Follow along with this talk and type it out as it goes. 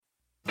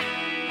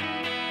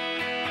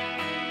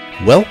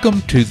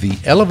Welcome to the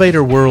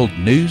Elevator World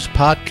News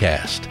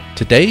Podcast.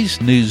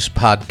 Today's news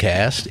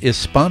podcast is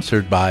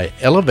sponsored by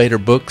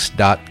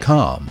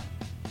ElevatorBooks.com.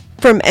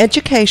 From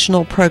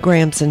educational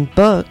programs and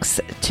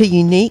books to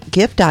unique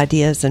gift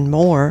ideas and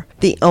more,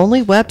 the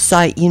only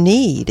website you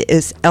need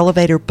is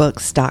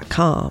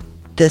ElevatorBooks.com.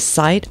 This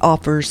site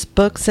offers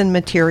books and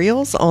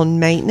materials on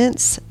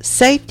maintenance,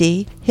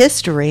 safety,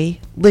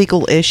 history,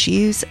 legal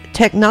issues,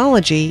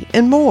 technology,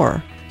 and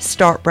more.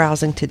 Start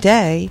browsing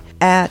today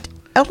at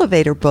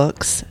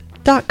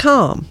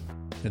ElevatorBooks.com.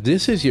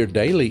 This is your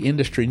daily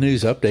industry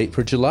news update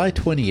for July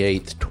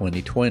 28,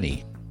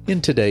 2020. In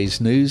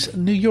today's news,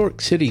 New York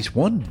City's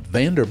one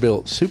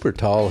Vanderbilt super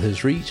tall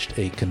has reached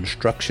a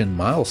construction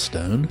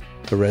milestone.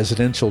 The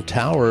residential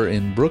tower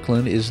in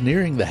Brooklyn is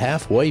nearing the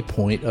halfway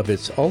point of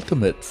its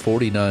ultimate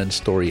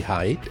 49-story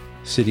height.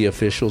 City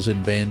officials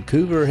in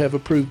Vancouver have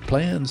approved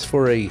plans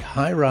for a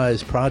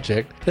high-rise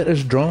project that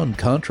has drawn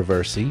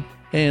controversy.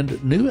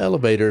 And new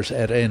elevators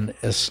at an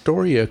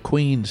Astoria,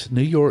 Queens,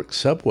 New York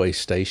subway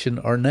station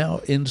are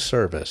now in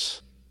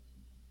service.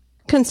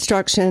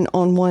 Construction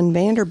on One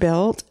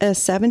Vanderbilt, a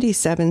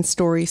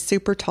 77-story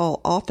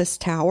super-tall office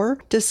tower,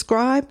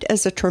 described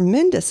as a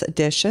tremendous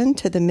addition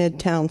to the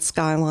Midtown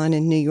Skyline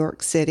in New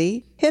York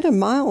City, hit a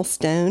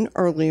milestone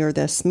earlier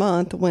this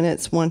month when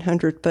its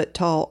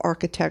 100-foot-tall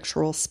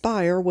architectural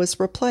spire was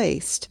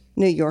replaced,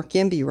 New York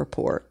YIMBY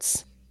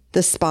reports.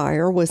 The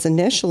spire was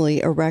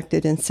initially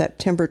erected in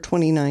September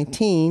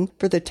 2019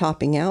 for the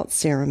topping out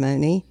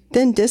ceremony,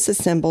 then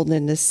disassembled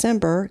in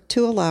December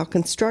to allow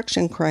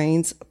construction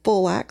cranes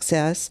full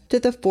access to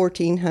the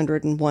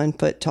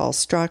 1,401-foot-tall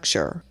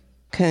structure.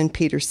 Cone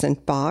Peterson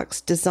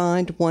Fox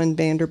designed One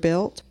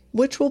Vanderbilt,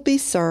 which will be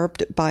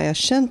served by a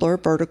Schindler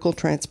vertical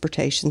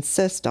transportation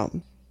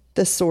system.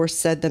 The source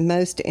said the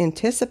most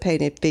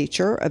anticipated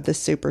feature of the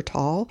super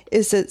tall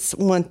is its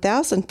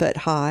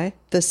 1,000-foot-high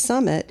The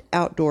Summit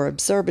Outdoor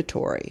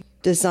Observatory,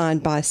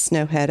 designed by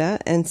Snøhetta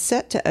and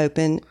set to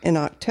open in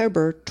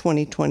October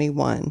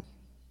 2021.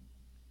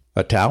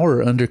 A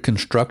tower under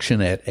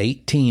construction at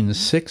 18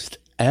 6th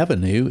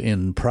Avenue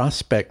in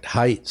Prospect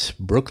Heights,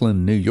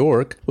 Brooklyn, New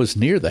York, was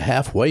near the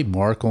halfway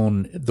mark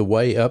on the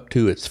way up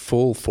to its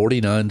full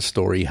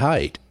 49-story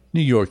height, New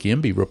York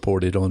YIMBY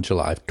reported on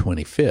July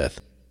 25th.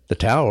 The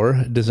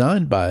tower,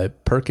 designed by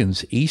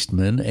Perkins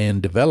Eastman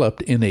and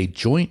developed in a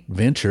joint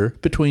venture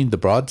between the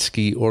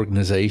Brodsky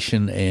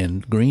Organization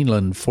and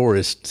Greenland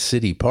Forest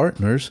City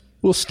Partners,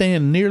 will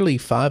stand nearly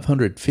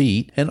 500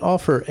 feet and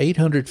offer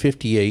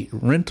 858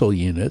 rental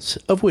units,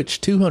 of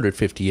which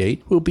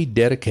 258 will be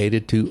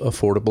dedicated to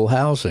affordable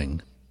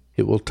housing.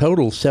 It will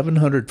total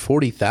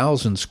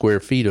 740,000 square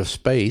feet of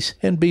space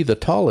and be the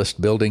tallest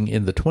building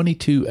in the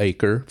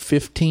 22-acre,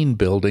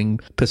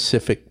 15-building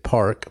Pacific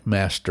Park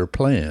Master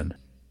Plan.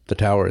 The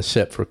tower is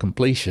set for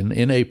completion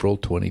in April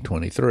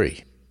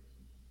 2023.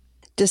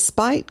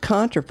 Despite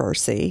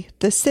controversy,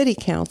 the City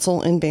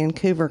Council in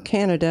Vancouver,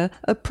 Canada,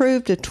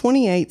 approved a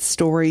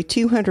 28-story,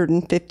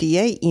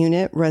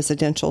 258-unit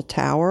residential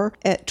tower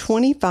at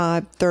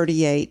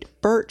 2538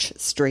 Birch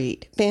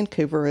Street,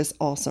 Vancouver is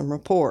Awesome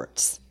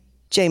reports.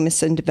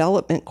 Jameson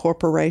Development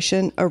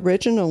Corporation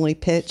originally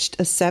pitched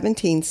a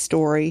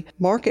 17-story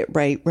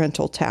market-rate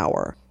rental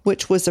tower,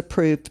 which was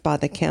approved by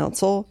the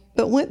council,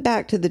 but went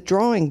back to the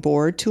drawing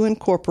board to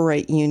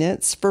incorporate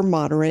units for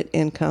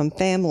moderate-income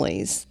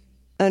families.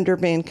 Under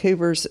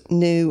Vancouver's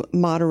new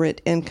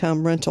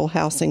moderate-income rental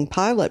housing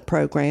pilot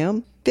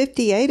program,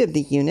 58 of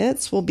the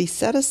units will be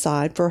set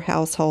aside for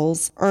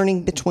households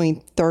earning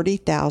between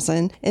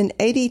 $30,000 and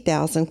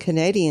 $80,000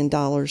 Canadian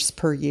dollars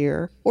per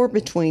year, or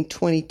between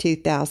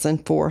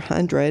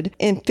 $22,400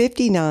 and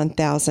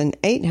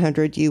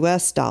 $59,800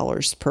 US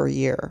dollars per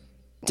year.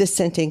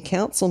 Dissenting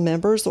council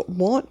members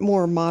want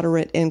more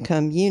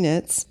moderate-income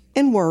units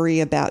and worry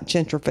about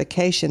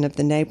gentrification of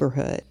the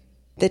neighborhood.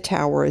 The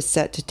tower is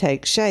set to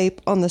take shape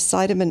on the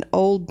site of an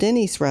old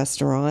Denny's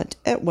restaurant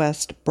at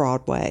West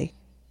Broadway.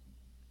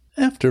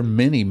 After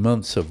many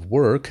months of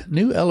work,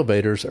 new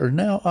elevators are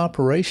now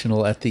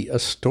operational at the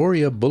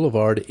Astoria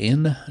Boulevard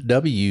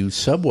NW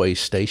subway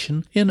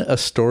station in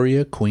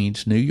Astoria,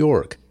 Queens, New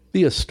York,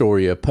 the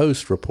Astoria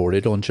Post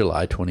reported on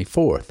July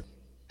 24th.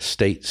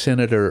 State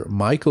Senator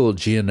Michael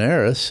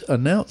Gianaris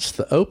announced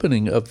the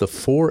opening of the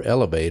 4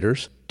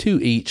 elevators, 2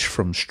 each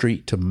from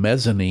street to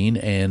mezzanine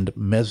and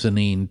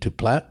mezzanine to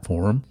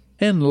platform,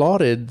 and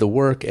lauded the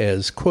work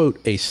as, quote,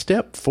 a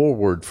step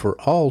forward for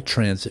all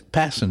transit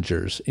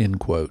passengers, end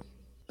quote.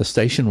 The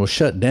station was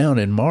shut down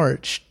in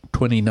March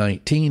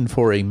 2019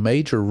 for a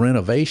major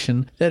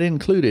renovation that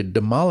included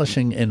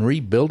demolishing and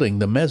rebuilding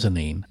the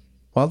mezzanine.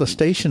 While the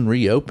station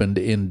reopened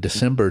in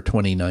December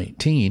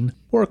 2019,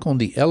 work on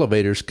the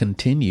elevators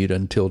continued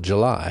until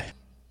July.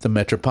 The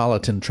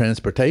Metropolitan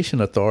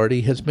Transportation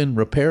Authority has been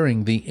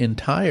repairing the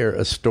entire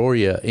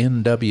Astoria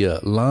NW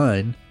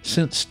line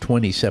since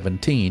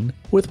 2017,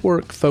 with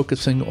work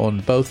focusing on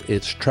both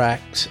its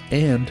tracks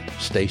and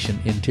station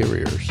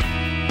interiors.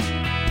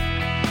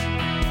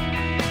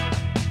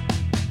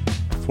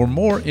 For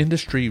more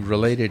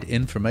industry-related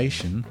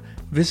information,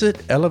 visit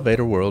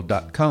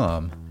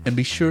elevatorworld.com and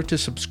be sure to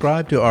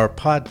subscribe to our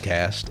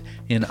podcast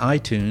in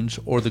iTunes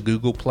or the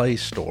Google Play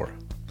Store.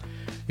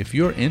 If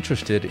you're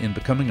interested in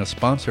becoming a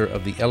sponsor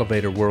of the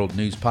Elevator World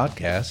News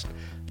Podcast,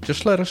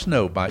 just let us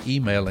know by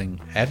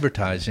emailing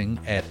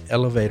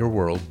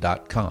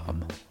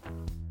advertising@elevatorworld.com.